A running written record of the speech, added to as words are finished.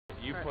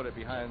You put it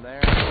behind there.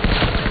 She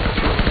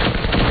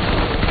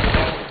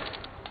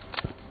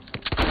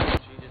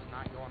just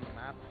not go on the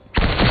map.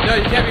 No,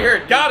 you can't be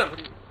heard. Got him!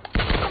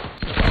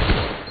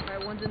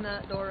 Alright, one's in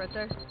that door right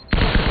there.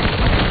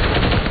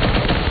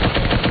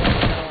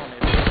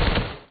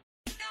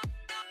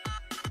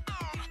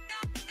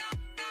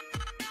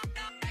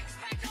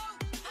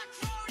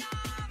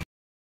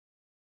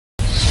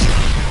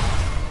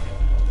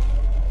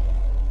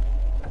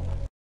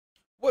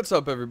 What's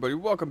up, everybody?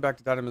 Welcome back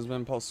to DYNAMISM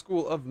Impulse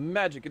School of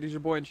Magic. It is your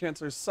boy and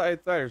Chancellor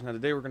Scythiders. Now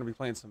today we're going to be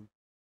playing some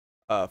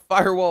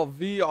Firewall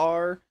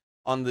VR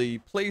on the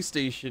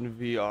PlayStation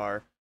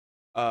VR.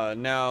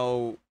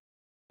 Now,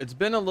 it's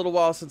been a little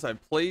while since I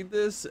played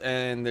this,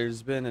 and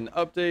there's been an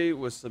update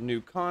with some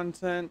new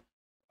content.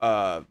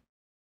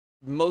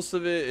 Most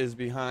of it is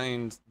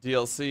behind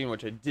DLC,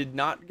 which I did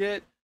not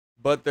get,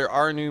 but there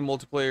are new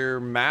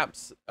multiplayer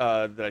maps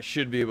that I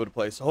should be able to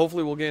play. So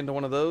hopefully we'll get into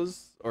one of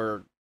those,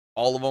 or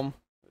all of them.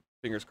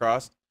 Fingers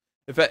crossed.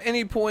 If at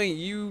any point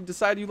you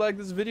decide you like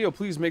this video,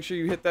 please make sure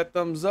you hit that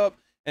thumbs up.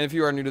 And if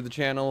you are new to the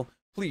channel,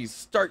 please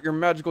start your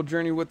magical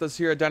journey with us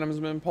here at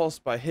DYNAMISM Impulse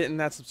by hitting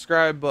that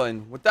subscribe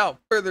button. Without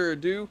further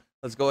ado,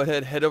 let's go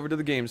ahead, head over to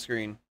the game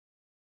screen.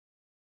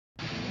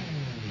 My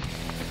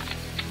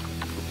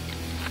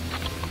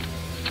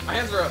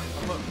hands are up.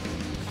 I'm up.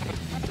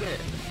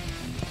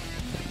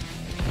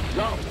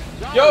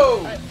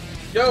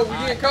 Yo, we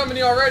getting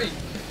company already.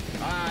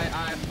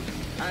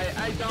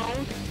 I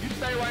don't.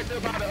 Stay right there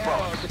by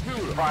the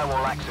computer.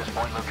 Firewall access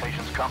point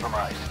locations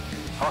compromised.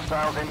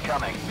 Hostiles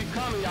incoming. We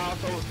coming, y'all,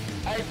 so...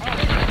 Hey,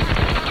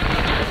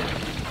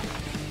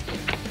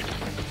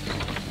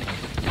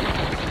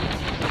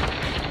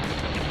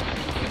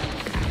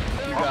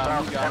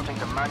 Hostiles attempting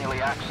to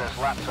manually access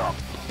laptop.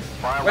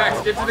 Firewall.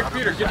 Max, get to the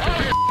computer, get to the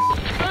computer.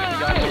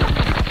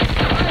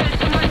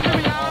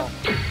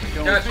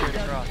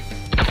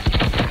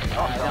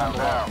 Hostile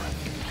down.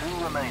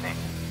 2 remaining.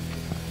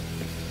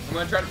 I'm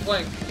gonna try to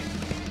flank.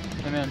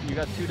 Hey man, you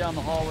got 2 down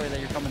the hallway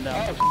that you're coming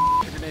down.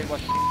 Oh, Grenade,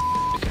 watch.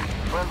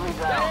 Friendly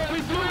down. 2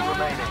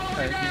 remaining.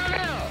 Right,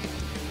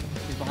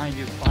 he's behind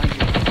you, behind you.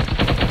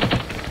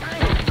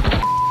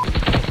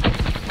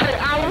 Hey,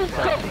 Alan!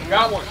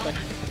 Got one.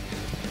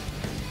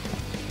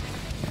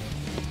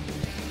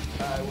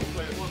 Alright, we'll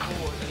play one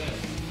more today.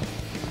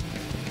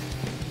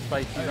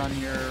 Spice, he's on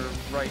your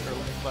right or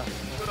left.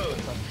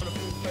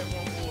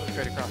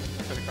 Straight across,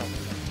 straight across.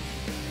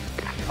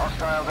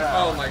 Hostile down.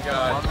 Oh my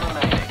god. 1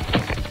 remaining.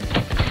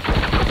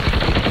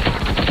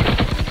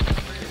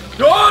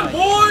 Done,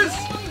 boys!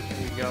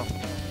 Here you go.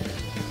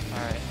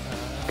 Alright,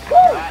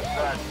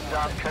 That's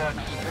Dunkirk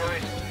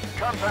spirit.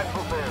 Contract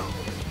fulfilled.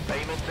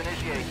 Payments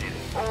initiated.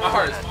 My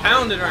heart is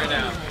pounding right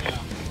now.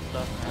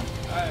 stuff, man.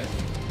 Alright.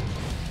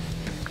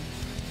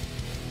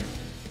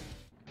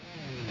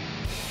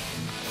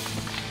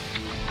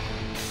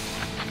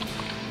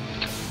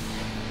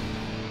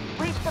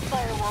 Reach the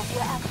firewall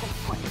via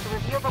access point to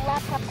reveal the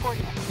laptop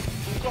coordinates.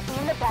 Get me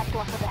in the back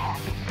door for the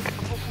hack.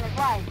 Location is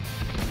live.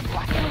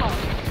 Lock and load.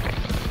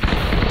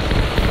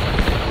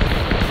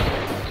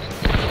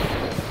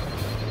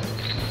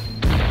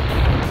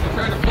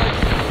 Trying to play.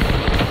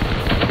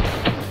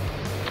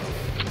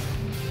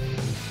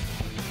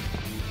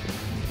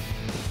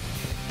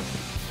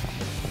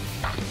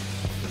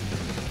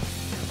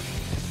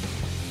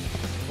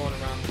 Going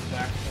around the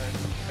back side.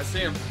 I see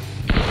him.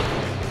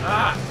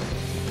 Ah!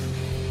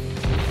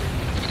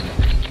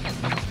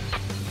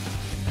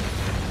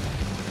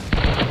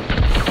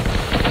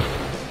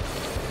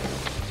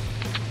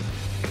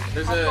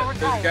 There's a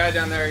guy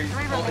down there.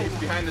 He's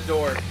behind the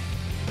door.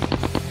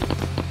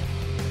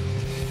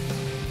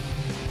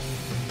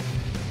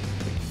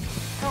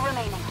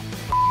 Remaining.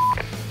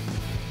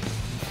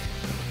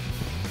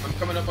 I'm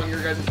coming up on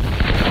your guys'.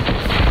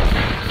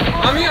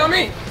 On me, on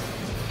me!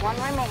 1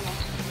 remaining.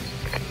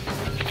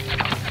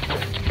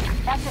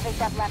 Activate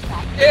that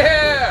laptop.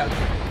 Yeah!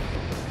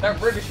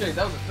 That ricochet,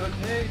 that was a good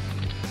hit.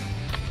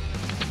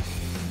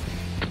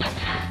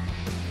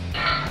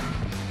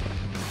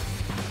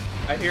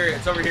 I hear it,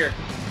 it's over here.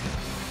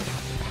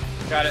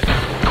 Got it. I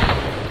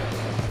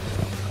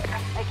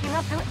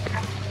cannot do it.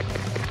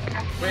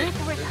 Wait, Need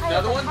to there's retire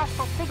another the one?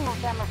 hostile signal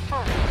jammer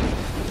first.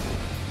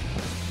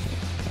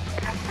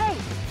 Hey,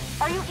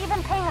 are you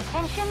even paying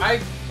attention?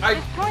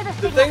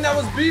 The thing that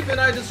was beeping,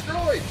 I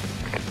destroyed.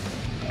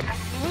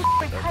 You need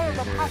to retire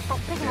the hostile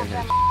signal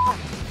jammer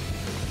first.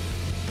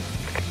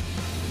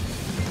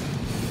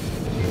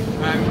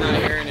 I'm not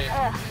hearing it.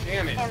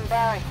 Damn it.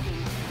 Embarrassing.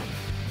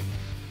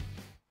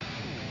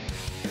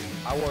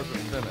 I wasn't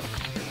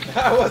finished.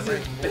 I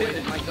wasn't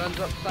finished. My gun's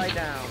upside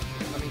down.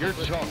 You're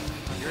Chunk.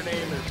 Your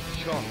name is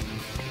Chunk.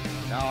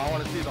 Now I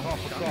want to see the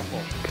hostile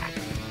scuffle.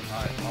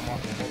 Alright, I'm on.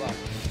 Hold on.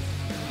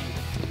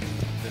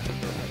 This is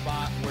the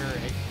spot where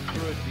it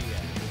could be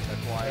at.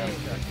 That's why I'm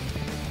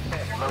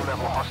checking.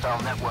 Low-level hostile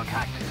network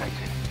hack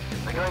detected.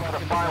 They're going for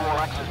the firewall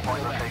access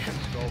point locations.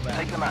 Go back.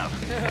 Take them out.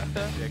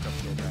 Jacob,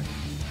 go back.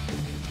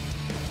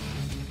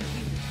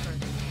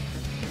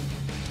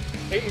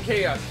 Hate and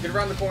chaos. Get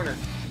around the corner.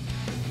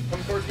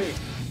 Come towards me.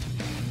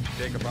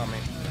 Jacob on me.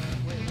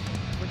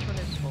 Which one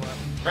is full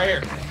up? Right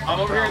here.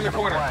 I'm over here in the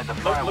corner. Acquired the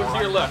Look firewall to your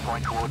access left.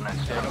 point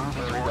coordinates and are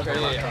moving towards Okay,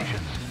 their yeah.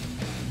 locations.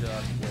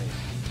 Just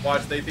wait.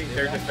 Watch, they think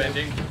they're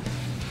defending.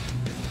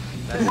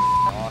 That's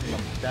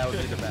awesome. That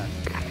would be the best.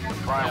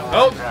 Firewall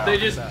Oh, down. they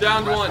just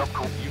downed Rest one. up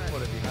call- You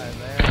put it behind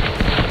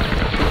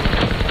there.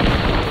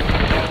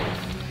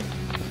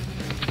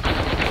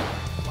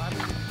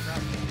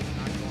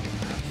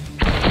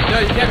 No,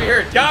 you can't be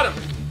hurt. Got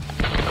him.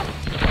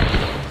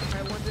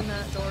 Alright, one's in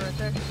that door right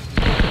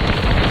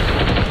there.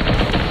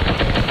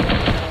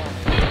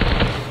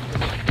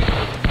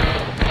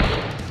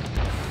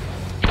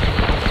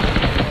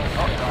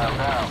 Hostile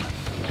down.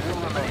 Two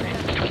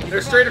remaining.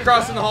 They're straight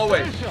across in the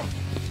hallway.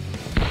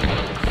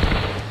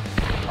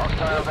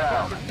 Hostile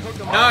down.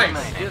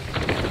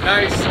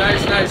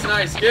 Nice.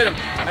 Nice. Get him.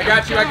 I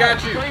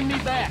got you. Bring me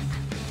back.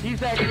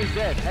 He's actually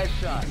dead.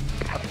 Headshot.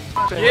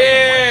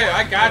 Yeah,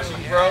 I got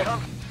you, bro.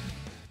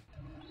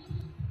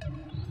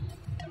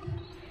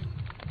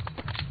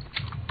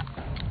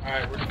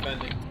 Alright, we're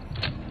defending.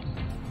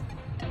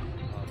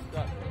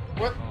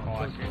 What?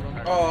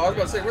 Oh, I was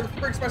about to say, where the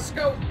frick's my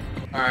scope?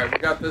 Alright, we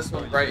got this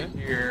one right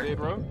here.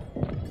 bro?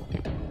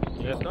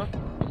 Yes, sir.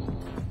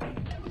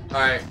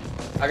 Alright,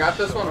 I got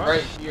this one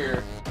right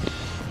here.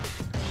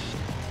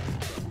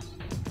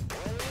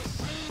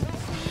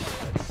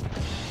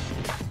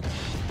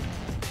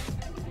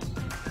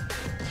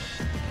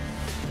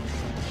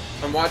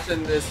 I'm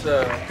watching this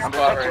I'm spot right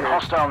detecting here.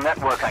 hostile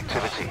network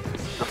activity.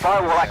 The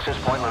firewall access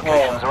point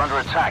locations are under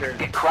attack.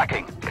 Get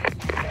cracking.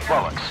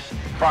 Bollocks.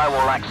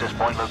 Firewall access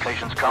point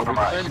locations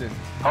compromised. defending.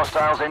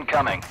 Hostiles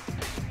incoming.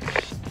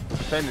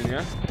 Defending,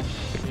 yeah?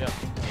 Yeah.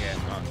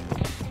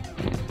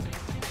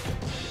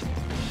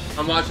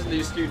 I'm watching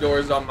these two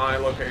doors on my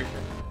location.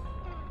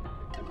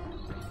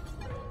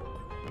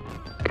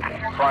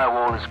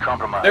 Firewall is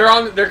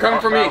compromised. They're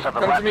coming for me. Hostiles have the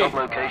Come to me.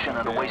 laptop location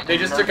and are wasting They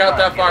just no took out time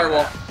that getting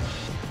firewall. there.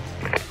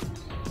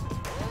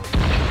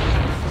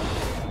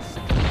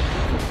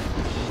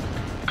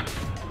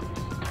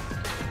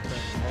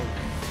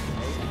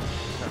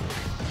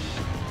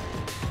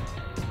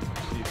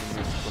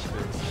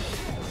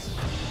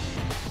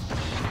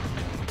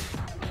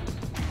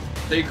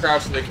 Stay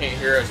crouched so they can't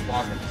hear us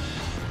walking.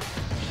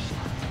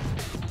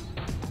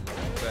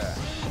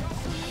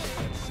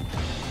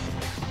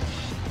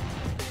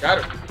 Got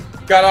it.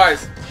 Got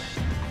eyes.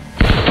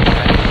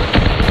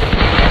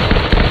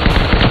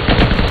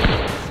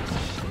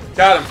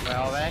 Got him.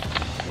 Well, then.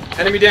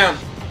 Enemy down.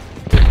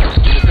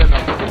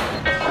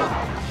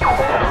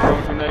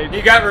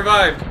 He got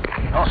revived.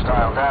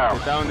 Hostile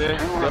down. Down there.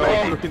 Two They're all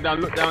remaining. looking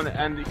down. Look down,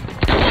 Andy.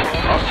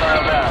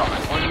 Hostile down.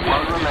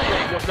 One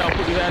remaining. Drop down,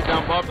 put your hands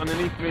down, Bob.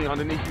 Underneath me.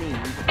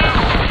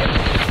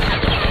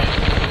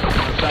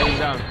 Sliding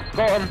down.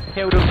 Got him.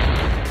 Killed him.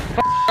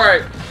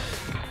 Alright.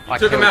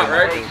 Took him out,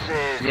 right?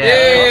 Aces.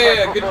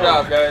 Yeah, good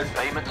job, guys.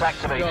 Payments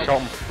activated.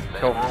 Tom.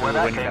 There's more where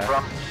that came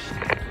from.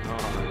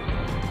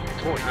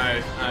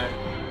 Nice.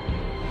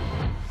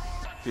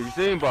 Did you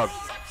see him, Bob?